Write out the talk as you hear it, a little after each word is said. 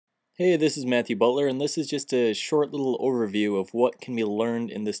Hey, this is Matthew Butler, and this is just a short little overview of what can be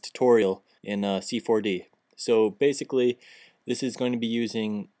learned in this tutorial in C4D. So basically, this is going to be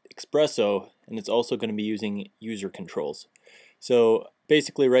using Xpresso, and it's also going to be using user controls. So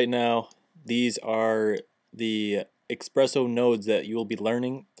basically right now, these are the Xpresso nodes that you will be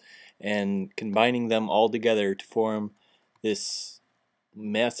learning and combining them all together to form this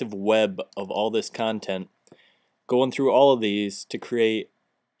massive web of all this content. Going through all of these to create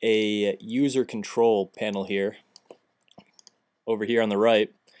a user control panel here over here on the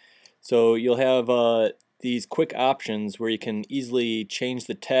right. So you'll have these quick options where you can easily change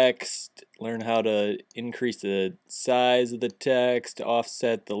the text, learn how to increase the size of the text,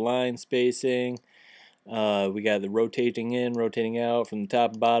 offset the line spacing. We got the rotating in, rotating out from the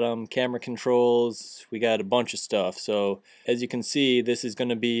top to bottom, camera controls. We got a bunch of stuff. So as you can see, this is going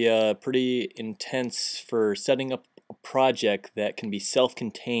to be pretty intense for setting up a project that can be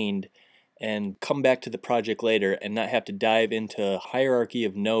self-contained and come back to the project later and not have to dive into a hierarchy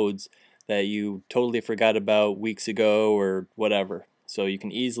of nodes that you totally forgot about weeks ago or whatever. So you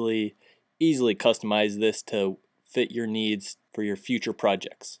can easily customize this to fit your needs for your future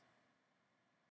projects.